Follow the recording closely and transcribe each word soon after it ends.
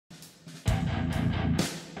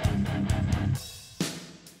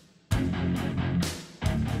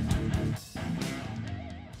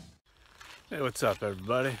Hey, what's up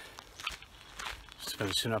everybody? Just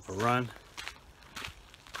finishing up a run.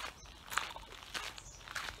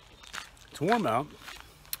 It's warm out,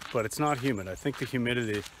 but it's not humid. I think the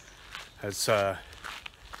humidity has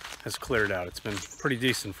cleared out. It's been pretty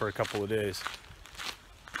decent for a couple of days.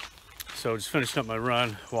 So just finishing up my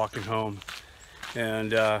run, walking home,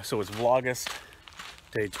 and so it's Vlogust,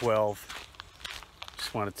 day 12.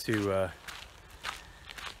 Just wanted to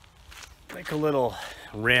make a little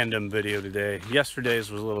random video today.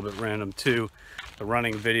 Yesterday's was a little bit random too. The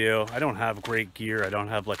running video. I don't have great gear. I don't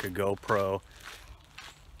have like a GoPro.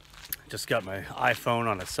 Just got my iPhone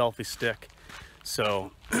on a selfie stick,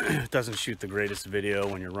 so it doesn't shoot the greatest video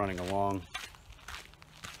when you're running along.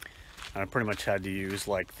 And I pretty much had to use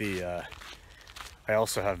like the I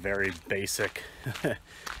also have very basic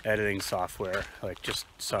editing software, like just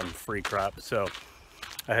some free crap, so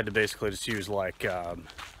I had to basically just use like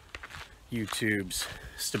YouTube's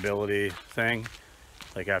stability thing.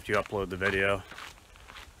 Like after you upload the video,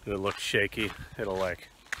 if it looks shaky, it'll like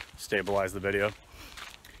stabilize the video.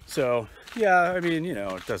 So yeah, I mean, you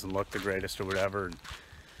know, it doesn't look the greatest or whatever.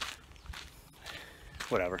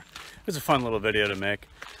 Whatever. It was a fun little video to make.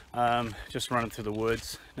 Just running through the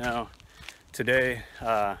woods. Now, today,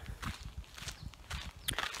 not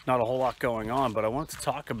a whole lot going on, but I want to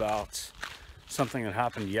talk about something that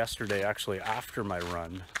happened yesterday, actually after my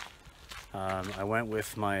run. I went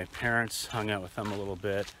with my parents, hung out with them a little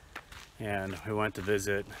bit, and we went to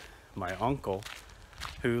visit my uncle,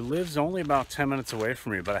 who lives only about 10 minutes away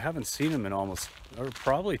from me, but I haven't seen him in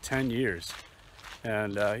probably 10 years.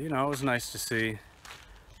 And, you know, it was nice to see,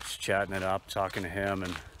 just chatting it up, talking to him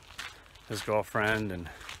and his girlfriend, and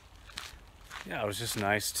yeah, it was just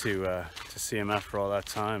nice to see him after all that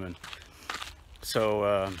time. And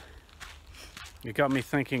so it got me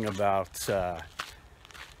thinking about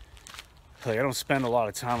like, I don't spend a lot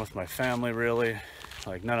of time with my family, really.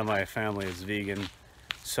 Like, none of my family is vegan,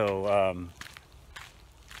 so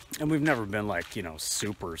and we've never been like, you know,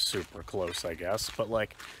 super close, I guess, but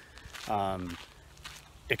like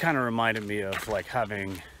it kind of reminded me of like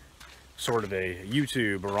having sort of a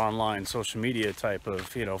YouTube or online social media type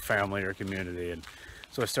of, you know, family or community. And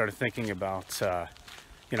so I started thinking about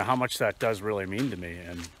you know, how much that does really mean to me.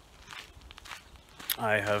 And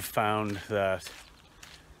I have found that,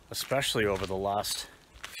 especially over the last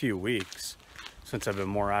few weeks, since I've been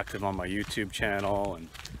more active on my YouTube channel and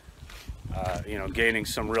you know, gaining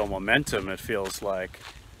some real momentum, it feels like,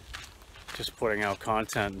 just putting out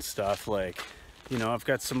content and stuff, like, you know, I've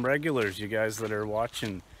got some regulars, you guys that are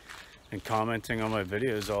watching and commenting on my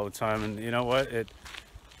videos all the time. And you know what,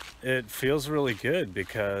 it feels really good,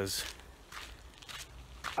 because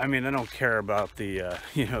I mean, I don't care about the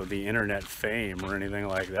you know, the internet fame or anything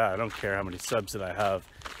like that. I don't care how many subs that I have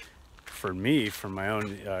for me, for my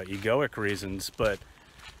own egoic reasons, but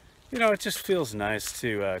you know, it just feels nice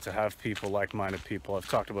to have people, like-minded people. I've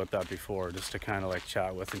talked about that before, just to kind of like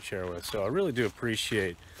chat with and share with. So I really do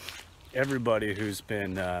appreciate everybody who's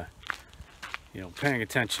been you know, paying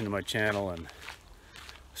attention to my channel, and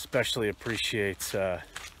especially appreciate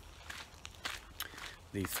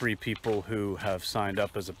the 3 people who have signed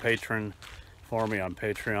up as a patron for me on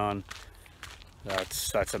Patreon.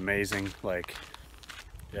 That's amazing. Like,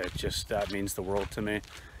 it just, that means the world to me.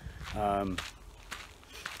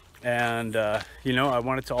 You know, I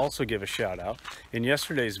wanted to also give a shout out. In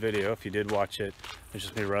yesterday's video, if you did watch it, it's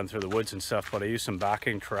just me running through the woods and stuff, but I used some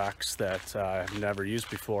backing tracks that I've never used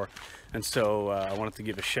before. And so I wanted to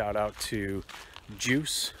give a shout out to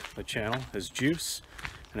Juice. The channel is Juice.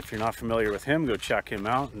 And if you're not familiar with him, go check him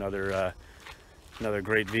out. Another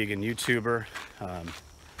great vegan YouTuber.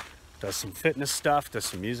 Does some fitness stuff, does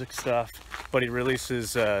some music stuff, but he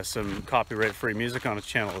releases some copyright-free music on his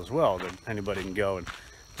channel as well that anybody can go and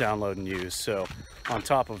download and use. So on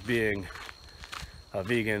top of being a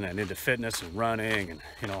vegan and into fitness and running and,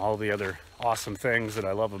 you know, all the other awesome things that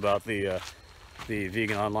I love about the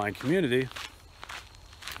vegan online community,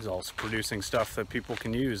 he's also producing stuff that people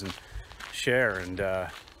can use and share and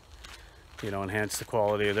you know, enhance the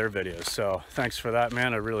quality of their videos. So thanks for that,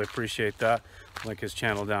 man. I really appreciate that. Link his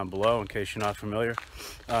channel down below in case you're not familiar.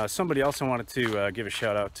 Somebody else I wanted to give a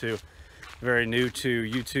shout out to, very new to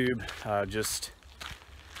YouTube, just,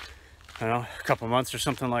 I don't know, a couple months or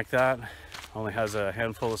something like that. Only has a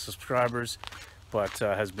handful of subscribers, but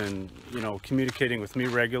has been, you know, communicating with me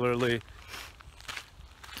regularly.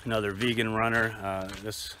 Another vegan runner,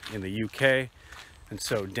 this in the UK. And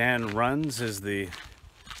so Dan Runs is the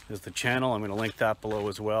channel. I'm going to link that below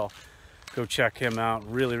as well. Go check him out.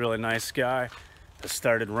 Really nice guy. Has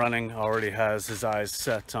started running, already has his eyes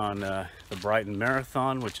set on the Brighton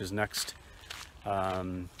Marathon, which is next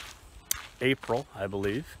April, I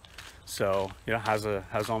believe. So, you know, has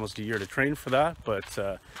almost a year to train for that,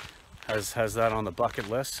 but has that on the bucket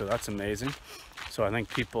list, so that's amazing. So I think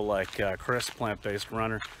people like Chris, plant-based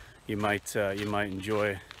runner, you might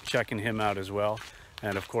enjoy checking him out as well.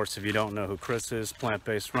 And of course, if you don't know who Chris is,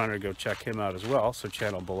 plant-based runner, go check him out as well, so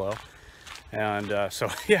channel below. And so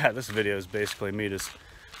yeah, this video is basically me just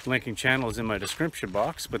linking channels in my description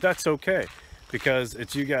box, but that's okay, because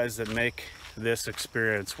it's you guys that make this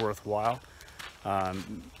experience worthwhile.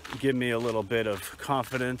 Give me a little bit of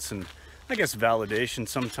confidence and I guess validation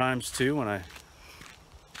sometimes too, when I'm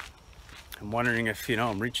wondering if, you know,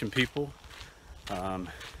 I'm reaching people.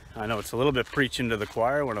 I know it's a little bit preaching to the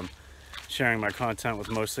choir when I'm sharing my content with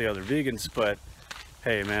mostly other vegans, but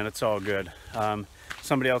hey man, it's all good.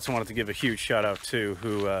 Somebody else I wanted to give a huge shout out to,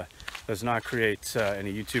 who does not create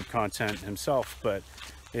any YouTube content himself, but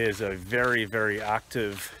is a very, very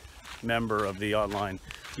active member of the online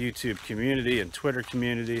YouTube community and Twitter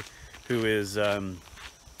community, who is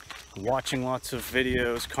watching lots of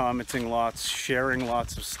videos, commenting lots, sharing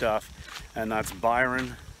lots of stuff, and that's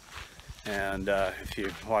Byron. And if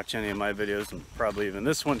you watch any of my videos, and probably even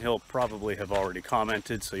this one, he'll probably have already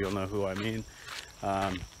commented, so you'll know who I mean.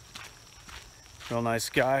 Real nice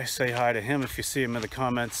guy. Say hi to him if you see him in the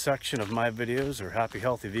comments section of my videos, or Happy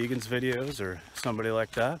Healthy Vegans videos, or somebody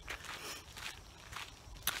like that.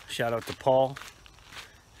 Shout out to Paul,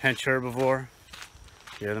 Hench Herbivore.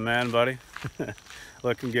 You're the man, buddy.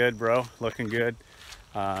 Looking good, bro. Looking good.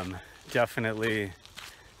 Definitely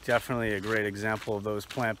a great example of those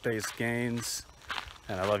plant-based gains.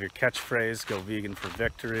 And I love your catchphrase, go vegan for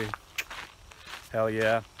victory. Hell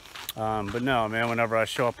yeah. But no, man, whenever I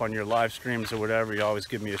show up on your live streams or whatever, you always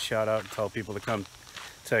give me a shout out and tell people to come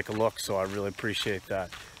take a look, so I really appreciate that.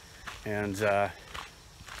 And I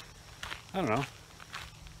don't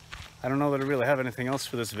know that I really have anything else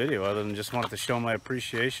for this video other than just wanted to show my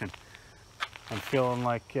appreciation. I'm feeling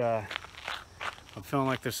like there's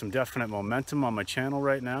some definite momentum on my channel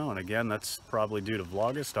right now, and again, that's probably due to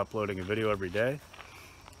Vlogust, uploading a video every day.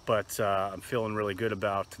 But I'm feeling really good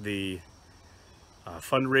about the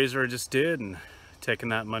fundraiser I just did, and taking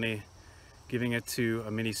that money, giving it to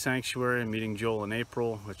a mini sanctuary, and meeting Joel in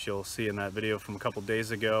April, which you'll see in that video from a couple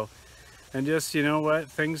days ago. And just, you know what,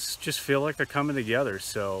 things just feel like they're coming together,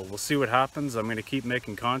 so we'll see what happens. I'm going to keep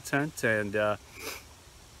making content and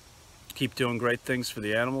keep doing great things for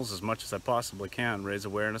the animals as much as I possibly can, raise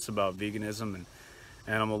awareness about veganism and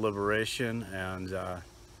animal liberation, and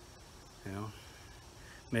you know,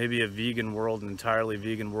 maybe a vegan world, an entirely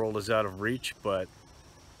vegan world, is out of reach, but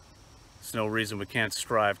there's no reason we can't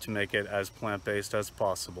strive to make it as plant-based as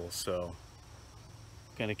possible. So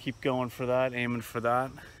gonna keep going for that, aiming for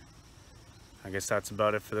that. I guess that's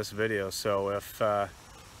about it for this video. So if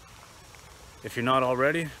you're not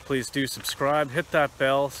already, please do subscribe, hit that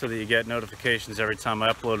bell so that you get notifications every time I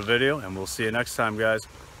upload a video, and we'll see you next time, guys.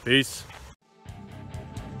 Peace.